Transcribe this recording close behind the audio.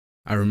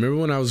I remember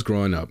when I was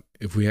growing up,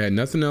 if we had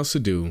nothing else to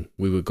do,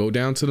 we would go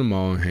down to the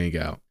mall and hang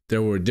out.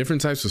 There were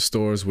different types of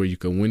stores where you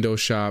could window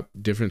shop,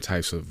 different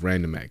types of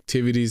random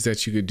activities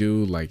that you could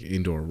do, like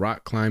indoor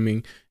rock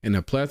climbing, and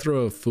a plethora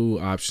of food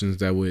options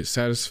that would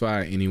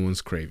satisfy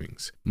anyone's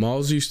cravings.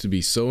 Malls used to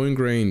be so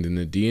ingrained in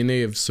the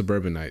DNA of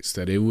suburbanites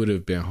that it would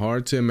have been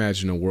hard to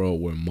imagine a world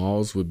where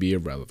malls would be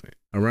irrelevant.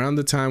 Around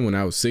the time when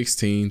I was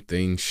 16,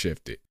 things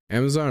shifted.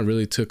 Amazon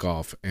really took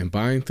off, and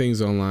buying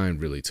things online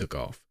really took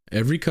off.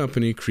 Every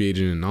company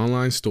created an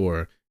online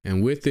store,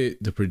 and with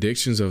it, the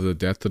predictions of the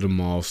death of the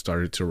mall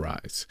started to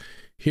rise.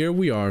 Here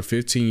we are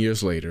 15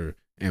 years later,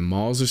 and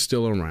malls are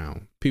still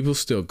around. People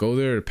still go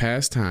there to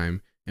pass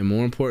time, and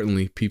more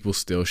importantly, people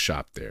still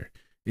shop there.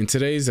 In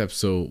today's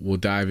episode, we'll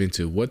dive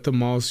into what the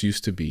malls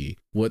used to be,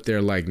 what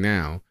they're like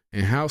now,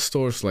 and how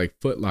stores like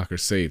Foot Locker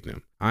saved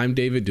them. I'm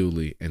David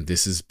Dooley, and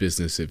this is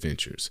Business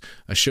Adventures,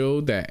 a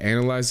show that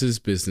analyzes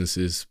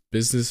businesses,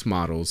 business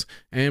models,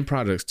 and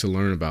products to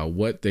learn about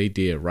what they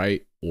did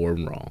right or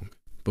wrong.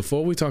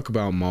 Before we talk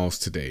about malls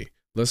today,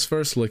 let's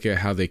first look at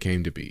how they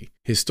came to be.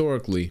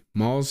 Historically,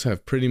 malls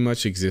have pretty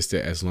much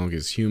existed as long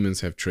as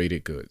humans have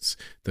traded goods.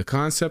 The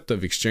concept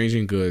of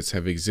exchanging goods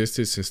have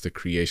existed since the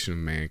creation of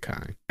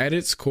mankind. At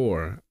its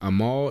core, a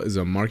mall is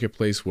a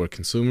marketplace where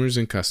consumers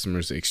and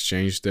customers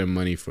exchange their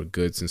money for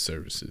goods and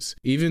services.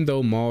 Even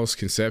though malls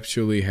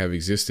conceptually have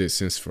existed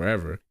since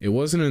forever, it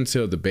wasn't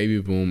until the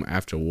baby boom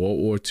after World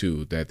War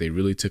II that they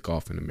really took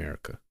off in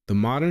America. The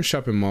modern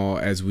shopping mall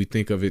as we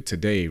think of it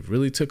today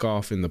really took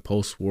off in the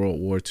post-World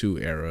War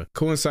II era,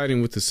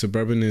 coinciding with the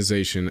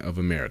suburbanization of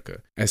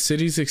America. As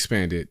cities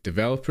expanded,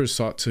 developers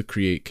sought to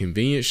create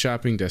convenient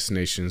shopping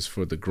destinations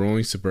for the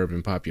growing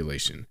suburban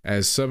population.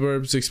 As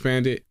suburbs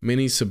expanded,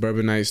 many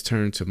suburbanites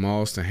turned to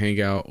malls to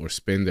hang out or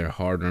spend their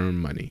hard-earned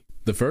money.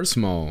 The first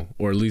mall,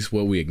 or at least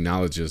what we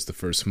acknowledge as the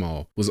first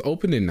mall, was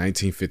opened in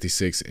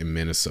 1956 in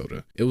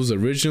Minnesota. It was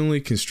originally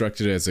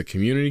constructed as a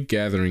community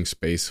gathering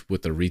space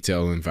with a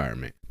retail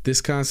environment. This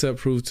concept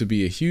proved to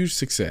be a huge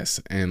success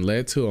and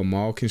led to a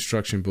mall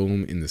construction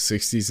boom in the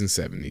 60s and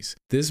 70s.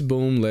 This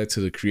boom led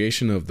to the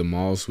creation of the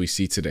malls we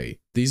see today.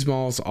 These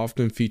malls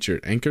often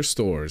featured anchor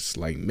stores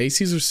like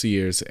Macy's or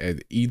Sears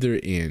at either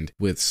end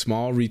with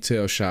small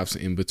retail shops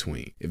in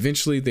between.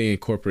 Eventually, they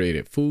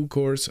incorporated food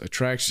courts,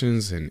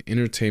 attractions, and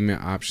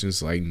entertainment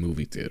options like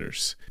movie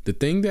theaters. The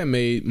thing that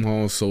made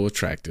malls so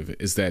attractive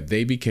is that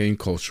they became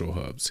cultural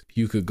hubs.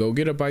 You could go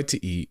get a bite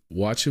to eat,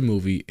 watch a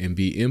movie, and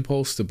be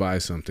impulsed to buy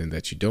something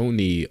that you don't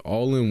need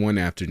all in one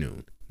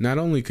afternoon. Not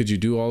only could you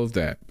do all of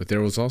that, but there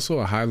was also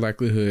a high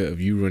likelihood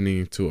of you running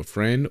into a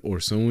friend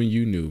or someone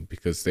you knew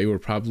because they were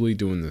probably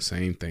doing the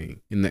same thing.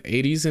 In the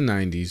 80s and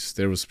 90s,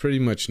 there was pretty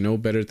much no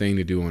better thing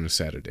to do on a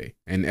Saturday.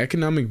 An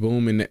economic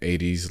boom in the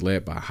 80s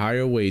led by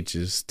higher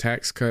wages,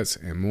 tax cuts,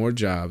 and more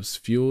jobs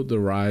fueled the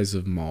rise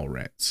of mall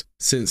rats.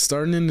 Since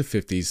starting in the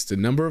 50s, the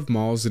number of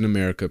malls in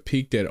America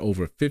peaked at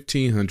over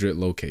 1,500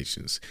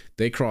 locations.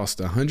 They crossed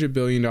 $100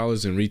 billion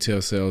in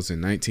retail sales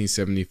in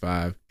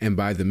 1975, and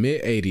by the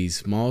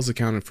mid-80s, malls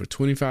accounted for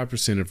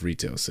 25% of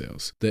retail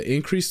sales. The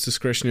increased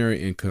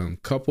discretionary income,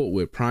 coupled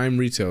with prime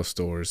retail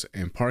stores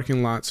and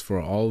parking lots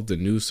for all of the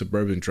new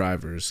suburban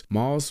drivers,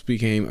 malls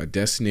became a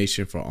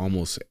destination for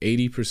almost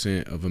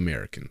 80% of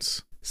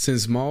Americans.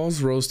 Since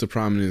malls rose to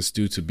prominence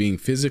due to being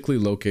physically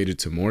located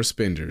to more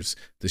spenders,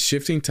 the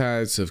shifting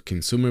tides of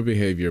consumer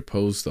behavior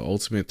posed the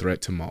ultimate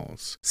threat to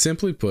malls.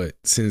 Simply put,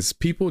 since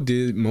people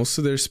did most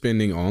of their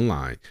spending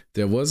online,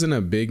 there wasn't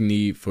a big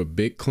need for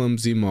big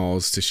clumsy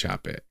malls to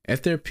shop at.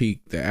 At their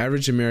peak, the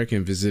average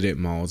American visited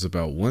malls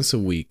about once a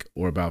week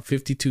or about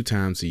 52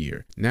 times a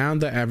year. Now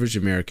the average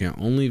American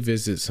only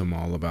visits a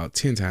mall about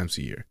 10 times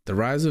a year. The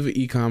rise of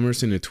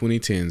e-commerce in the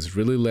 2010s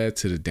really led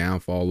to the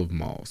downfall of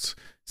malls.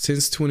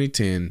 Since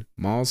 2010,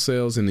 mall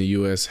sales in the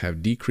US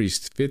have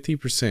decreased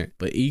 50%,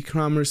 but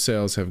e-commerce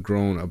sales have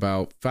grown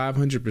about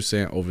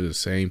 500% over the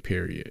same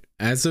period.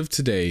 As of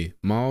today,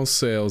 mall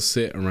sales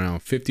sit around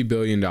 $50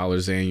 billion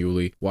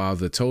annually, while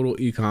the total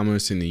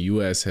e-commerce in the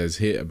US has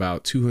hit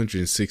about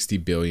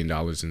 $260 billion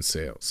in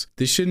sales.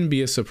 This shouldn't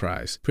be a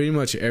surprise. Pretty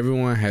much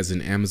everyone has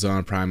an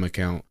Amazon Prime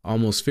account.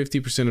 Almost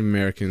 50% of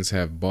Americans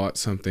have bought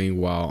something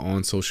while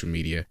on social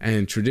media,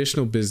 and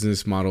traditional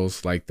business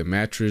models like the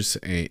mattress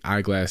and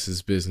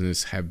eyeglasses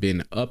business have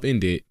been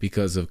upended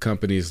because of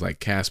companies like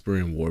Casper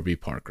and Warby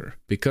Parker.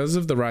 Because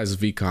of the rise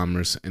of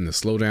e-commerce and the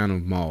slowdown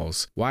of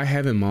malls, why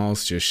haven't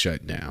malls just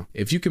shut down?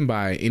 If you can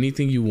buy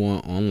anything you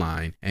want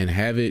online and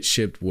have it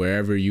shipped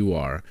wherever you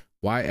are,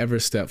 why ever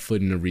step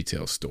foot in a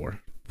retail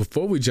store?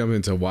 Before we jump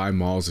into why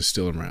malls are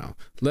still around,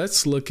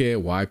 let's look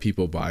at why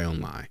people buy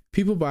online.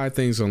 People buy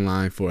things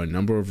online for a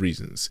number of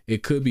reasons.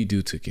 It could be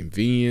due to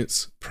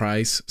convenience,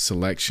 price,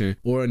 selection,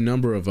 or a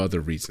number of other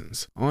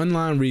reasons.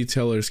 Online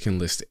retailers can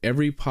list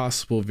every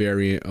possible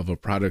variant of a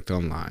product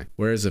online,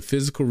 whereas a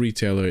physical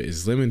retailer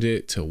is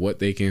limited to what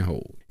they can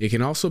hold. It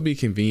can also be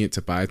convenient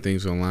to buy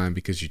things online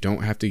because you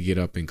don't have to get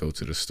up and go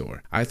to the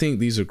store. I think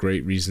these are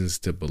great reasons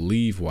to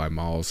believe why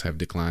malls have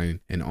declined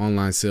and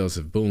online sales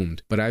have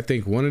boomed, but I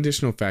think one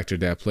additional factor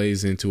that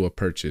plays into a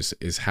purchase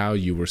is how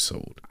you were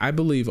sold. I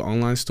believe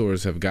online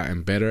stores have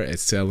gotten better at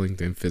selling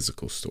than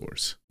physical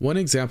stores. One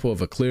example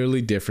of a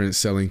clearly different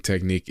selling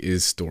technique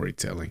is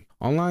storytelling.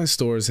 Online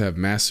stores have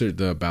mastered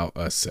the About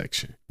Us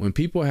section. When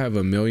people have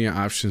a million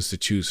options to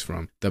choose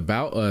from, the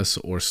About Us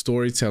or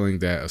storytelling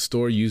that a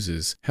store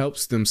uses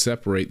helps them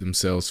separate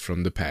themselves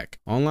from the pack.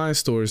 Online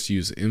stores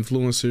use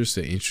influencers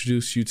to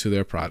introduce you to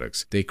their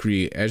products. They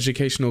create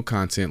educational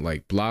content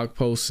like blog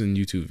posts and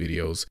YouTube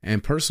videos,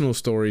 and personal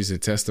stories and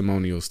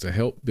testimonials to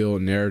help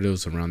build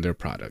narratives around their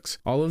products.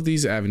 All of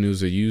these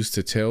avenues are used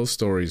to tell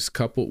stories,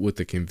 coupled with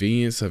the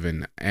convenience of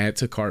an add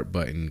to cart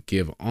button,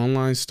 give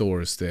online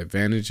stores the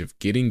advantage of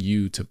getting you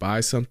to buy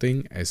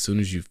something as soon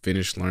as you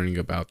finish learning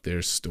about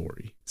their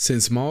story.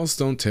 Since malls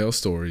don't tell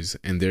stories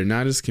and they're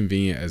not as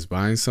convenient as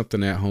buying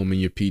something at home in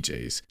your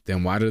PJs,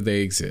 then why do they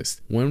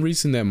exist? One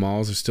reason that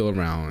malls are still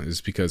around is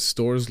because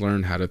stores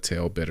learn how to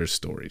tell better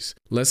stories.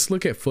 Let's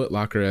look at Foot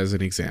Locker as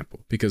an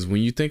example, because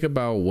when you think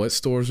about what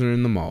stores are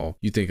in the mall,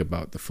 you think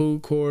about the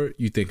food court,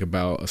 you think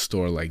about a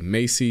store like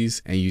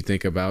Macy's, and you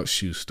think about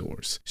shoe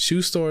stores.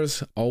 Shoe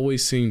stores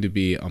always seem to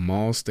be a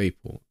mall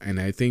staple, and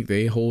I think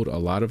they hold a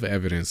lot of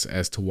evidence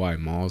as to why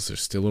malls are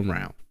still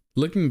around.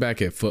 Looking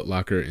back at Foot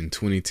Locker in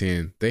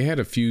 2010, they had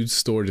a few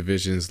store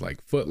divisions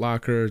like Foot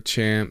Locker,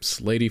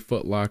 Champs, Lady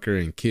Foot Locker,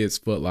 and Kids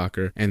Foot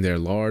Locker, and their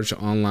large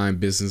online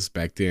business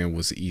back then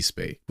was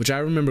Eastbay, which I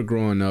remember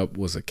growing up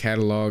was a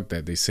catalog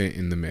that they sent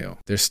in the mail.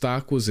 Their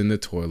stock was in the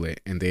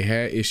toilet, and they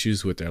had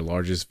issues with their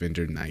largest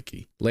vendor,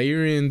 Nike.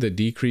 Layer in the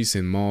decrease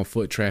in mall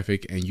foot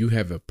traffic, and you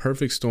have a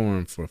perfect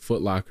storm for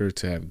Foot Locker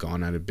to have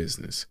gone out of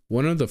business.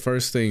 One of the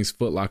first things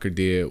Foot Locker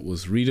did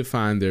was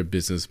redefine their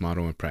business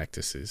model and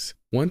practices.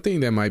 One thing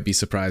that might be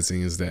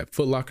surprising is that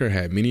Foot Locker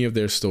had many of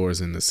their stores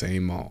in the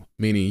same mall,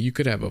 meaning you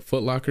could have a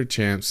Foot Locker,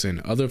 Champs, and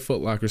other Foot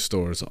Locker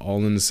stores all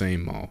in the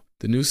same mall.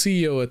 The new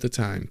CEO at the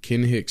time,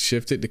 Ken Hicks,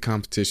 shifted the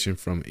competition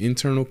from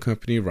internal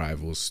company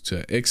rivals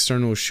to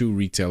external shoe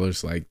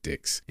retailers like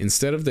Dick's.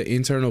 Instead of the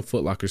internal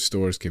Foot Locker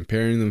stores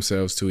comparing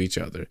themselves to each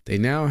other, they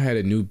now had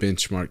a new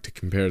benchmark to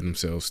compare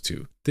themselves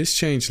to. This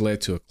change led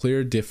to a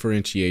clear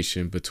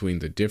differentiation between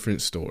the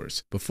different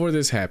stores. Before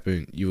this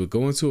happened, you would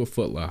go into a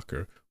Foot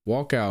Locker,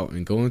 walk out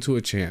and go into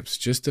a Champs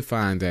just to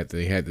find that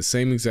they had the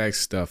same exact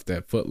stuff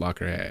that Foot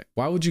Locker had.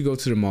 Why would you go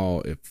to the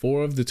mall if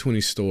 4 of the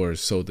 20 stores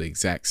sold the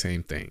exact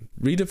same thing?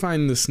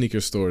 Redefining the sneaker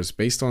stores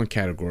based on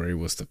category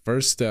was the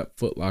first step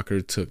Foot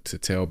Locker took to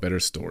tell better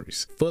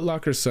stories. Foot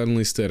Locker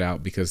suddenly stood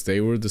out because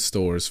they were the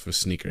stores for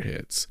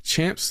sneakerheads.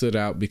 Champs stood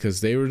out because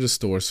they were the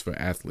stores for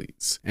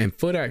athletes. And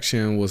Foot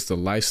Action was the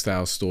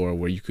lifestyle store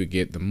where you could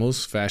get the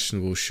most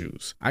fashionable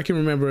shoes. I can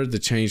remember the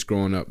change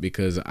growing up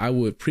because I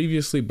would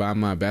previously buy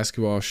my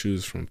basketball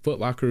shoes from Foot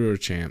Locker or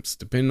Champs,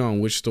 depending on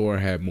which store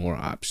had more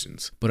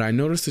options. But I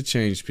noticed a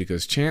change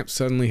because Champs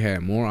suddenly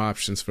had more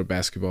options for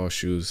basketball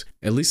shoes,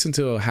 at least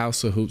until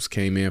House of Hoops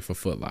came in for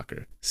Foot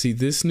Locker. See,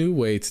 this new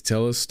way to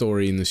tell a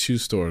story in the shoe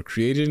store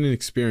created an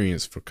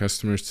experience for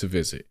customers to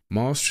visit.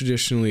 Malls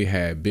traditionally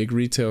had big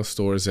retail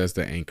stores as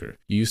the anchor.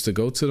 You used to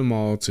go to the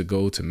mall to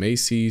go to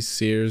Macy's,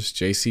 Sears,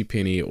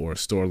 JCPenney, or a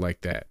store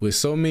like that. With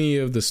so many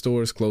of the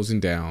stores closing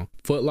down,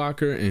 Foot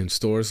Locker and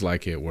stores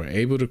like it were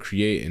able to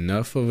create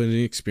enough of an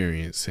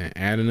experience and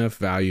add enough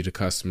value to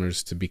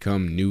customers to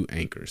become new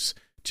anchors.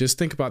 Just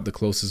think about the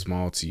closest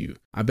mall to you.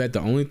 I bet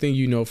the only thing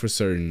you know for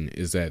certain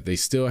is that they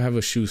still have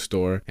a shoe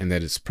store and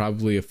that it's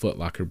probably a Foot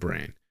Locker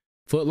brand.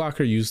 Foot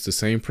Locker used the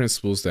same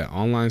principles that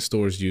online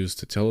stores use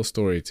to tell a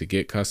story to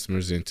get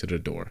customers into the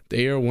door.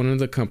 They are one of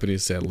the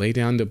companies that lay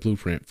down the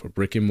blueprint for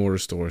brick and mortar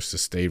stores to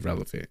stay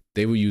relevant.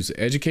 They will use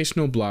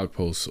educational blog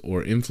posts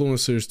or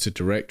influencers to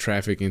direct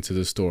traffic into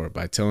the store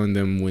by telling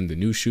them when the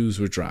new shoes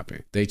were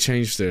dropping. They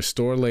changed their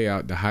store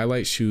layout to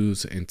highlight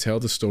shoes and tell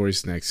the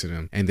stories next to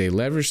them, and they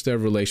leveraged their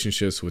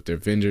relationships with their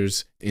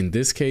vendors, in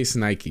this case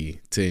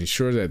Nike, to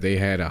ensure that they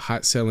had a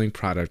hot selling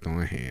product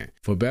on hand.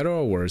 For better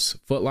or worse,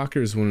 Foot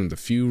Locker is one of the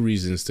few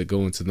reasons to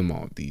go into the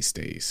mall these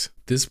days.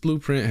 This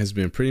blueprint has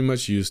been pretty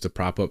much used to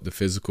prop up the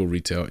physical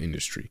retail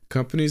industry.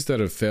 Companies that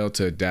have failed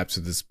to adapt to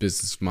this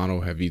business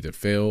model have either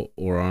failed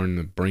or are on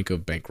the brink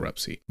of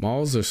bankruptcy.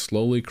 Malls are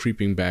slowly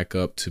creeping back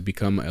up to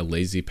become a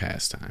lazy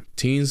pastime.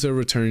 Teens are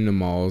returning to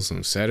malls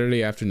on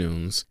Saturday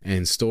afternoons,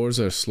 and stores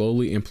are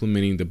slowly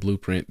implementing the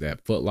blueprint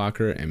that Foot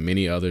Locker and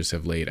many others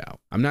have laid out.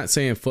 I'm not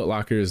saying Foot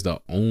Locker is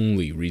the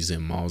only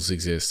reason malls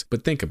exist,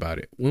 but think about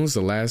it. When was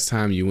the last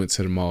time you went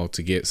to the mall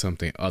to get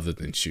something other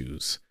than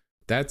shoes?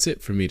 That's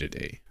it for me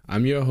today.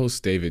 I'm your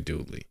host, David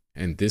Dooley,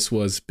 and this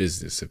was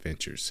Business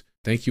Adventures.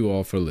 Thank you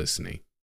all for listening.